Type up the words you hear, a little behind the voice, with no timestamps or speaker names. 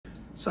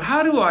So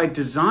how do I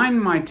design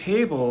my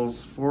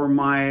tables for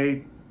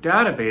my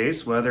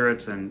database, whether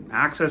it's an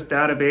Access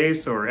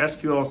database or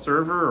SQL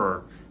Server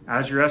or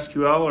Azure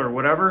SQL or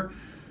whatever?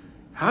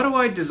 How do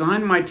I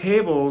design my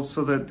tables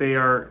so that they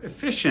are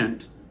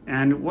efficient?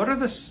 And what are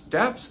the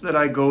steps that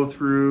I go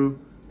through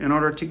in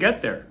order to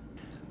get there?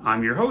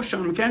 I'm your host,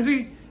 Sean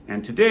MacKenzie,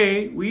 and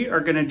today we are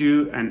going to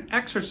do an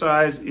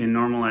exercise in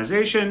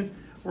normalization.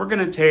 We're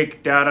going to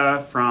take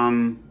data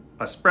from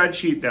a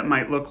spreadsheet that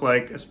might look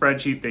like a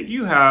spreadsheet that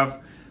you have,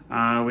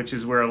 which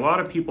is where a lot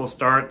of people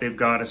start. They've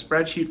got a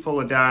spreadsheet full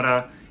of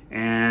data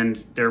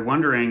and they're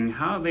wondering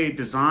how they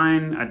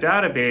design a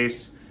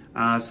database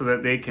so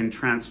that they can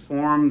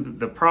transform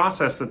the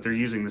process that they're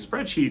using the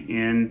spreadsheet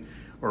in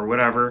or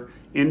whatever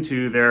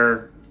into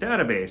their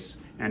database.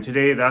 And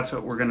today that's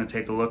what we're going to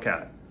take a look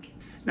at.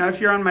 Now,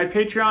 if you're on my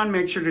Patreon,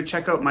 make sure to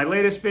check out my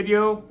latest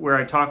video where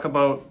I talk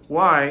about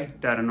why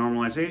data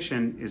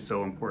normalization is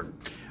so important.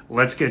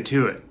 Let's get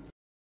to it.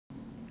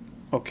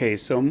 Okay,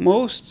 so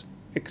most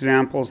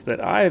examples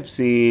that I've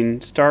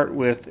seen start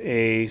with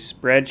a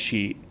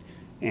spreadsheet,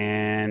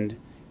 and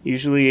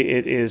usually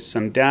it is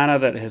some data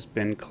that has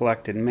been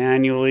collected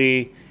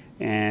manually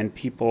and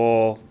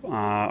people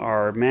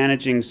are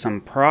managing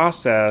some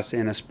process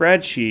in a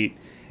spreadsheet,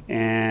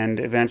 and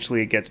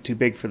eventually it gets too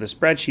big for the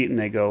spreadsheet and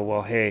they go,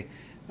 well, hey,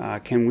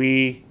 can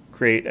we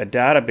create a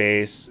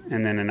database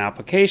and then an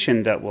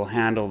application that will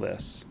handle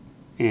this?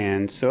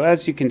 And so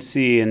as you can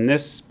see in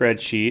this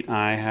spreadsheet,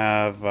 I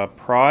have a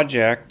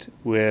project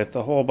with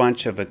a whole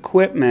bunch of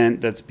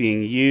equipment that's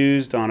being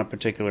used on a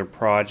particular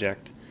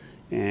project.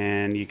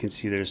 And you can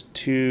see there's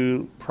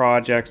two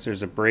projects.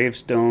 There's a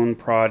Bravestone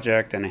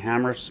project and a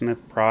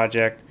Hammersmith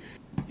project.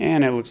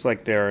 And it looks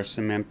like there are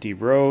some empty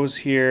rows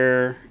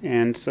here.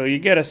 And so you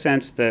get a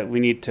sense that we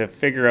need to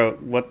figure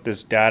out what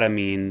this data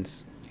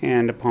means.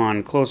 And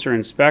upon closer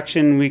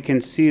inspection, we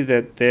can see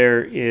that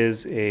there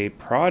is a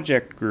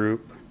project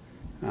group.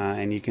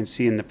 And you can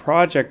see in the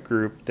project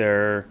group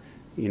there,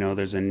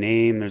 there's a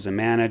name, there's a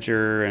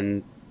manager,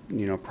 and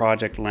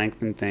project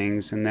length and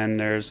things. And then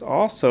there's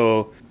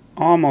also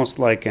almost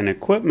like an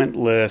equipment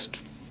list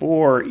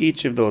for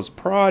each of those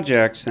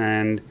projects.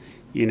 And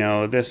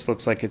this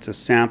looks like it's a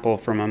sample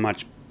from a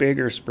much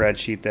bigger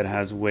spreadsheet that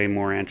has way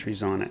more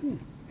entries on it.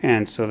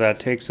 And so that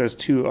takes us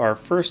to our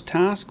first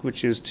task,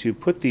 which is to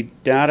put the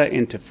data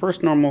into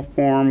first normal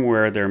form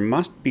where there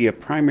must be a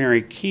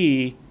primary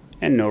key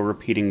and no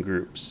repeating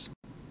groups.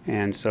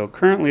 And so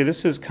currently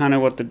this is kind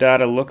of what the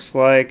data looks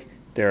like.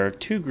 There are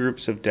two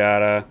groups of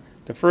data.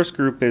 The first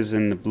group is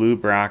in the blue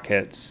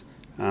brackets.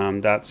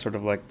 That's sort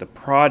of like the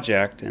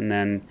project, and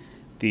then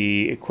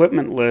the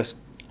equipment list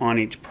on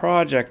each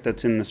project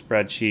that's in the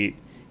spreadsheet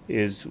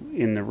is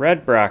in the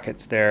red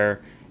brackets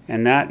there,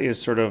 and that is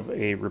sort of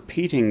a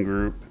repeating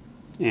group.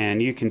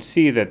 And you can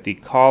see that the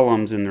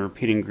columns in the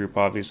repeating group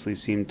obviously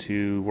seem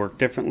to work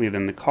differently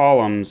than the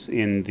columns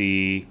in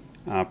the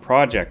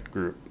project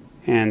group.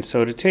 And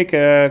so to take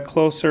a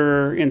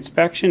closer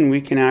inspection,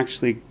 we can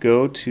actually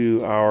go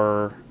to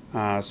our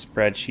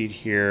spreadsheet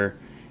here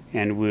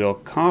and we'll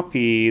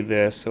copy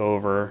this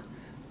over.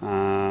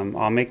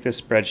 I'll make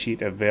this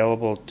spreadsheet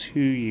available to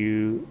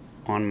you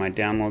on my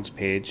downloads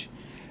page.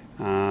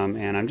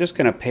 And I'm just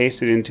going to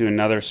paste it into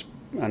another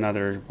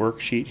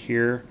worksheet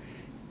here.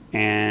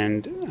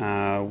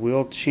 And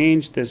we'll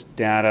change this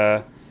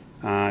data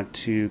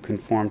to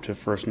conform to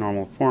first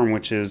normal form,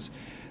 which is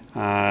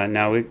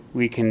now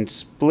we can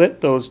split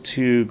those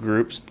two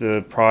groups,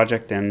 the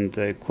project and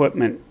the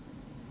equipment,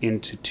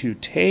 into two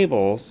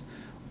tables,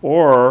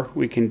 or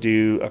we can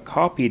do a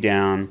copy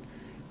down,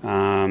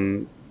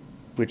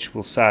 which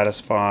will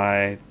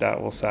satisfy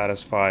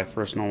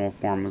first normal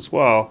form as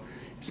well.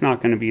 It's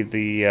not going to be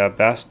the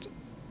best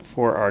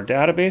for our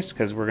database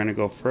because we're going to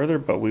go further,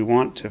 but we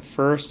want to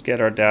first get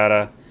our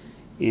data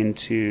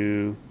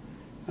into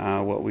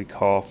what we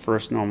call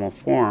first normal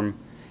form.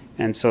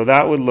 And so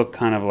that would look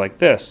kind of like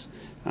this,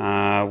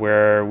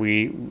 where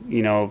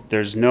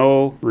there's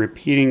no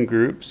repeating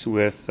groups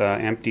with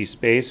empty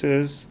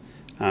spaces.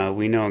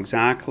 We know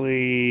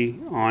exactly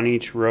on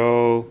each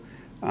row,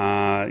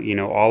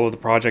 all of the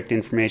project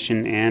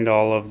information and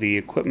all of the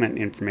equipment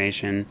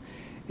information.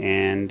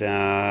 And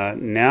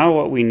now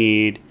what we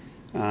need,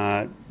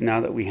 now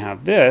that we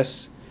have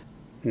this,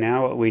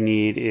 now what we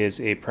need is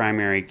a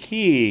primary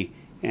key.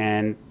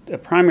 And a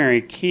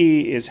primary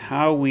key is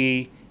how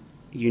we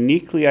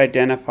uniquely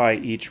identify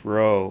each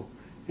row.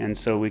 And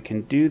so we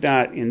can do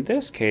that in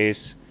this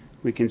case.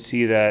 We can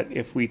see that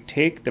if we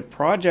take the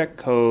project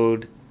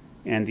code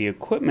and the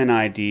equipment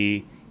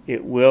ID,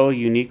 it will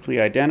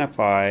uniquely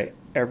identify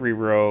every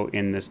row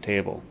in this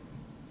table.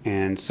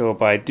 And so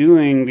by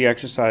doing the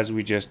exercise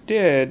we just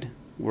did,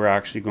 we're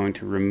actually going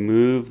to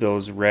remove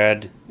those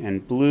red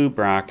and blue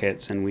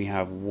brackets, and we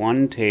have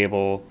one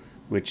table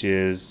which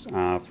is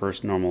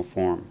first normal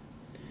form.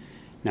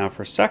 Now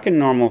for second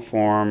normal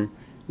form,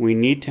 we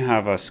need to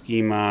have a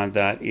schema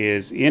that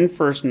is in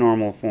first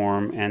normal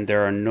form and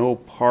there are no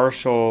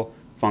partial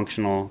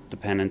functional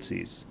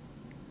dependencies.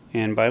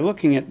 And by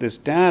looking at this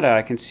data,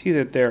 I can see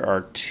that there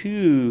are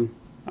two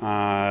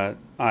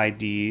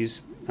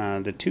IDs,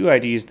 the two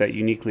IDs that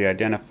uniquely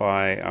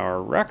identify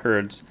our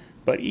records,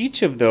 but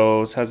each of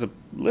those has a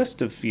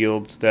list of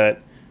fields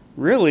that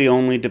really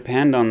only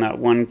depend on that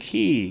one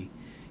key.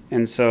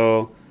 And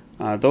so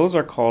those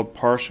are called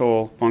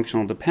partial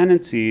functional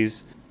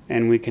dependencies,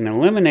 and we can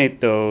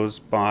eliminate those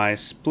by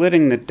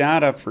splitting the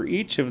data for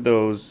each of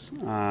those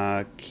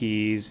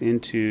keys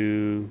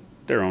into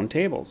their own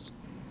tables.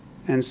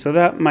 And so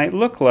that might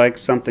look like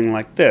something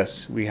like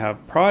this. We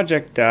have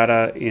project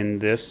data in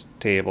this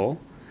table,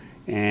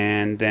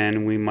 and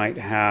then we might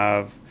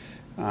have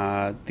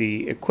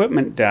the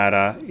equipment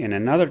data in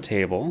another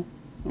table,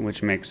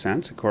 which makes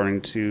sense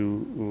according to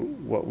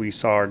what we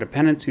saw our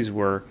dependencies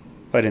were.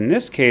 But in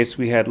this case,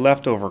 we had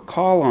leftover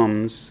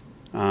columns,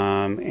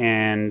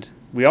 and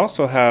we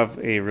also have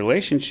a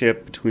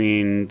relationship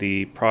between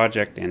the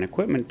project and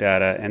equipment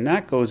data, and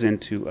that goes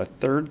into a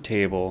third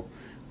table,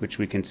 which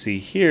we can see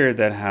here,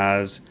 that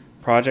has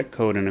project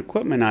code and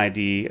equipment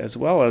ID as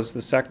well as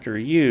the sector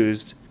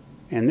used.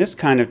 And this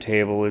kind of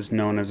table is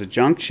known as a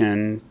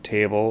junction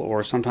table,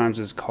 or sometimes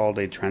is called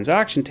a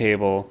transaction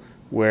table,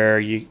 where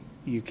you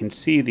can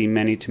see the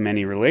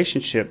many-to-many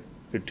relationship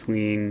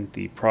between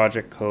the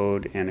project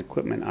code and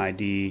equipment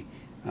ID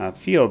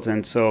fields.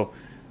 And so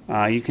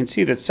you can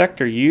see that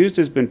sector used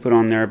has been put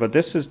on there, but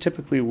this is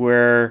typically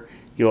where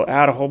you'll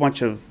add a whole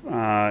bunch of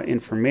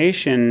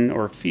information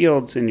or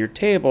fields in your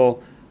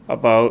table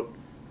about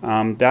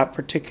that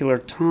particular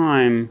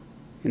time,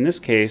 in this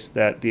case,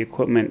 that the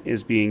equipment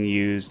is being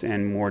used,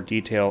 and more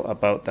detail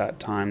about that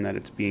time that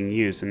it's being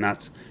used, and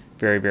that's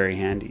very, very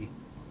handy.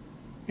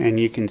 And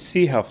you can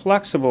see how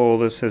flexible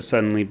this has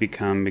suddenly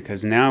become,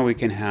 because now we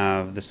can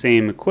have the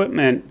same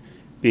equipment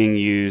being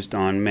used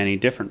on many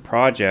different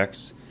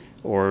projects,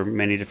 or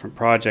many different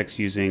projects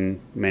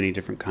using many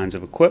different kinds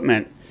of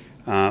equipment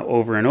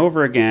over and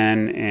over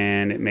again,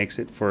 and it makes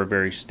it for a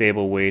very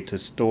stable way to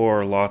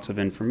store lots of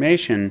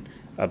information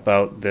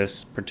about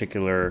this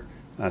particular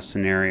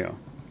scenario.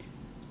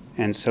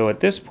 And so at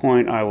this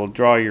point, I will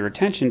draw your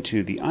attention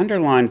to the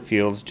underlined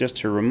fields just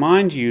to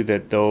remind you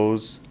that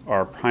those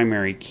are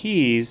primary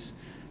keys.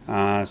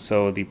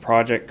 So the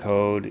project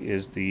code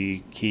is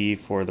the key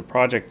for the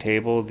project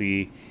table,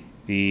 the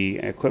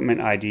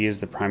equipment ID is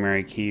the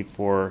primary key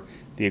for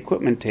the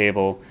equipment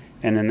table,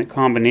 and then the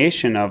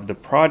combination of the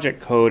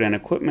project code and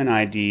equipment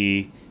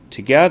ID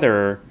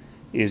together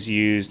is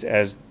used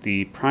as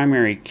the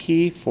primary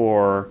key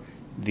for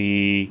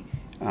the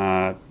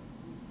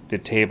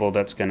table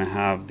that's going to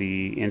have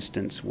the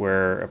instance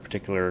where a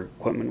particular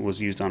equipment was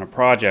used on a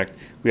project.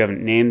 We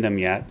haven't named them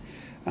yet,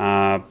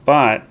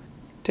 but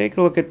take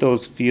a look at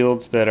those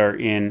fields that are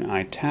in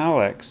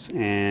italics,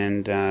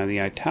 and the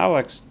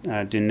italics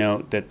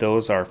denote that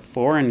those are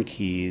foreign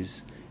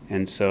keys,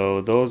 and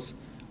so those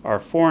are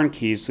foreign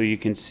keys. So you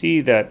can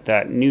see that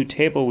that new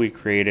table we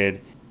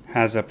created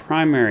has a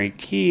primary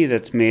key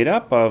that's made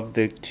up of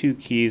the two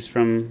keys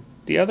from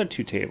the other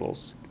two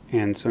tables.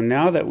 And so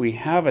now that we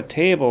have a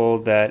table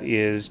that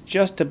is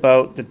just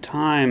about the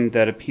time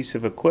that a piece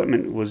of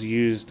equipment was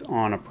used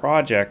on a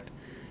project,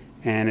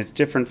 and it's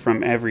different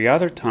from every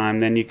other time,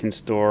 then you can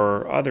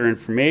store other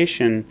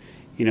information,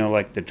 you know,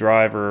 like the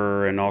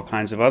driver and all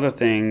kinds of other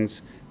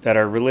things that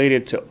are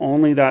related to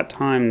only that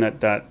time that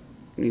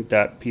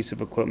that piece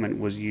of equipment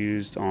was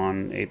used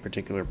on a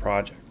particular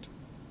project.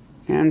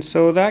 And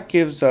so that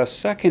gives us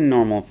second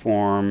normal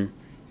form,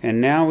 and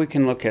now we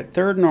can look at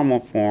third normal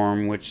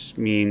form, which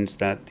means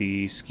that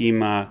the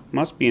schema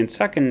must be in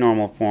second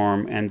normal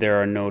form and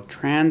there are no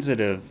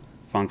transitive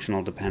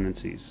functional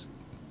dependencies.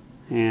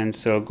 And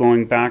so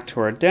going back to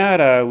our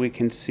data, we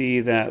can see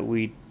that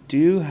we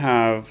do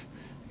have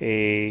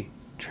a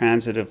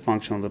transitive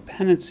functional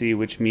dependency,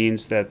 which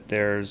means that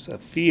there's a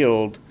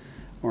field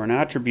or an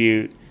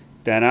attribute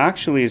that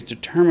actually is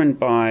determined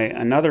by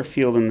another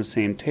field in the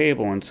same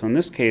table. And so in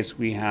this case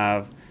we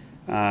have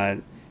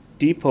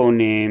depot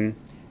name,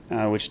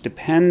 which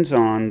depends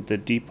on the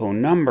depot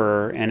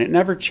number, and it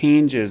never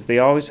changes. They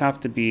always have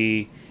to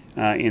be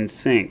in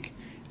sync.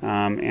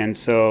 And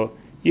so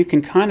you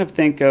can kind of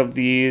think of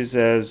these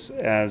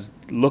as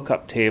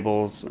lookup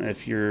tables.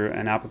 If you're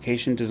an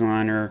application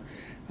designer,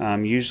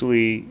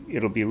 usually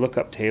it'll be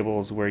lookup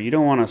tables where you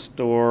don't want to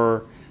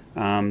store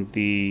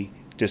the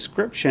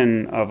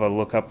description of a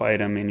lookup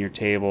item in your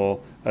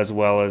table as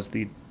well as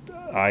the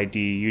ID.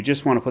 You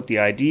just want to put the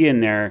ID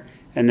in there,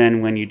 and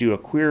then when you do a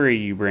query,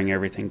 you bring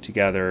everything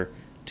together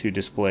to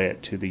display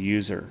it to the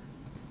user.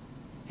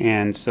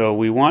 And so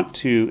we want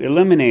to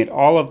eliminate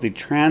all of the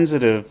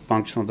transitive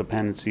functional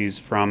dependencies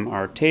from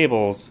our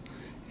tables,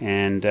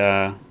 and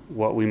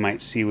what we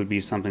might see would be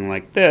something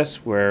like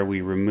this, where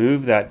we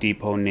remove that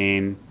depot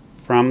name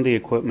from the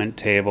equipment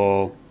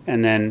table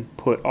and then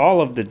put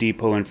all of the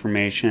depot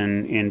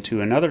information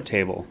into another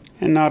table.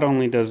 And not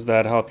only does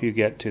that help you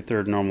get to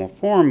third normal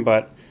form,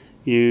 but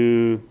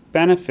you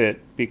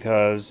benefit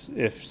because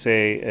if,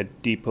 say, a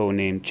depot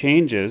name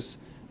changes,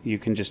 you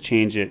can just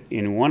change it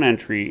in one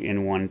entry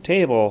in one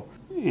table,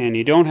 and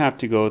you don't have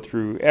to go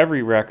through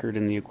every record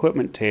in the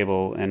equipment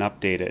table and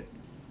update it.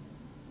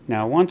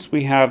 Now, once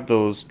we have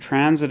those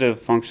transitive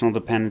functional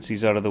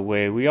dependencies out of the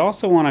way, we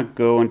also want to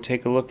go and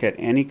take a look at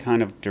any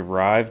kind of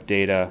derived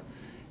data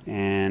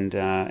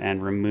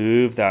and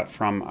remove that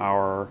from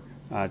our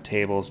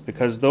tables,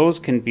 because those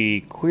can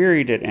be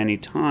queried at any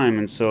time,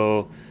 and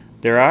so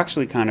they're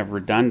actually kind of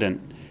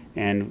redundant.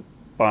 And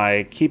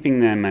by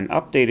keeping them and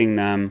updating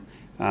them,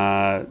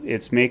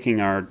 it's making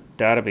our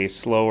database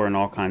slower and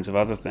all kinds of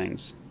other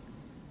things.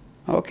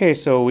 Okay,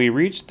 so we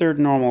reached third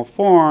normal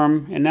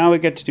form, and now we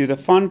get to do the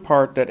fun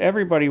part that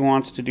everybody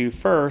wants to do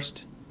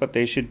first, but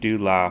they should do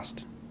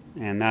last.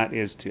 And that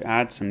is to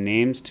add some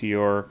names to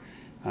your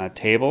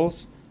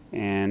tables.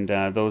 And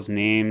those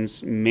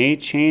names may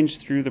change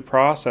through the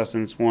process,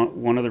 and it's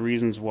one of the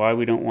reasons why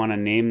we don't want to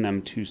name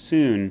them too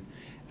soon,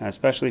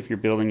 especially if you're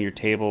building your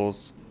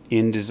tables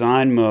in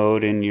design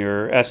mode in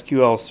your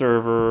SQL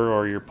server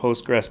or your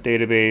Postgres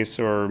database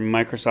or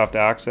Microsoft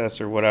Access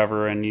or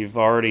whatever, and you've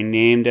already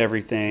named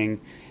everything,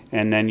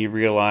 and then you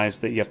realize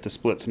that you have to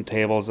split some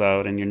tables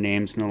out and your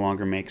names no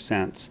longer make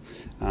sense.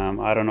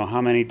 I don't know how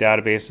many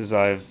databases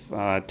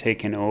I've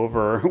taken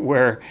over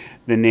where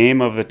the name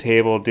of a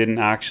table didn't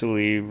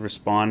actually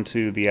respond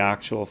to the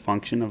actual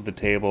function of the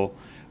table,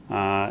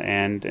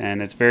 and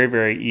it's very,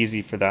 very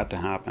easy for that to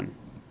happen.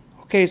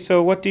 Okay,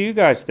 so what do you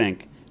guys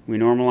think? We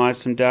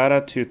normalized some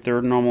data to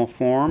third normal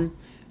form.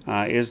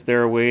 Is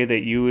there a way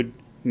that you would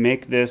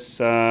make this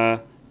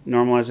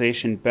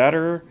normalization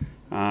better?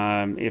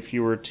 If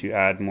you were to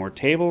add more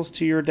tables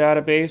to your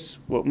database,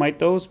 what might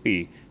those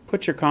be?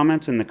 Put your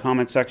comments in the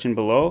comment section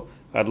below.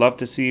 I'd love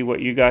to see what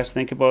you guys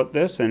think about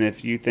this, and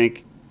if you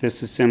think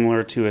this is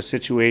similar to a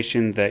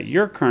situation that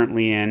you're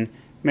currently in,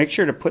 make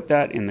sure to put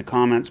that in the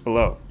comments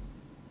below.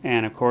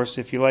 And of course,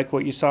 if you like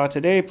what you saw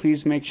today,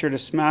 please make sure to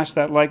smash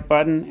that like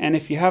button. And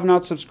if you have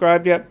not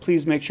subscribed yet,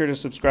 please make sure to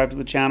subscribe to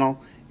the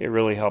channel. It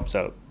really helps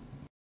out.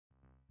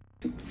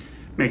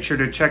 Make sure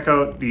to check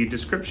out the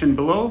description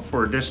below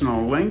for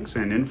additional links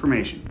and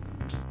information.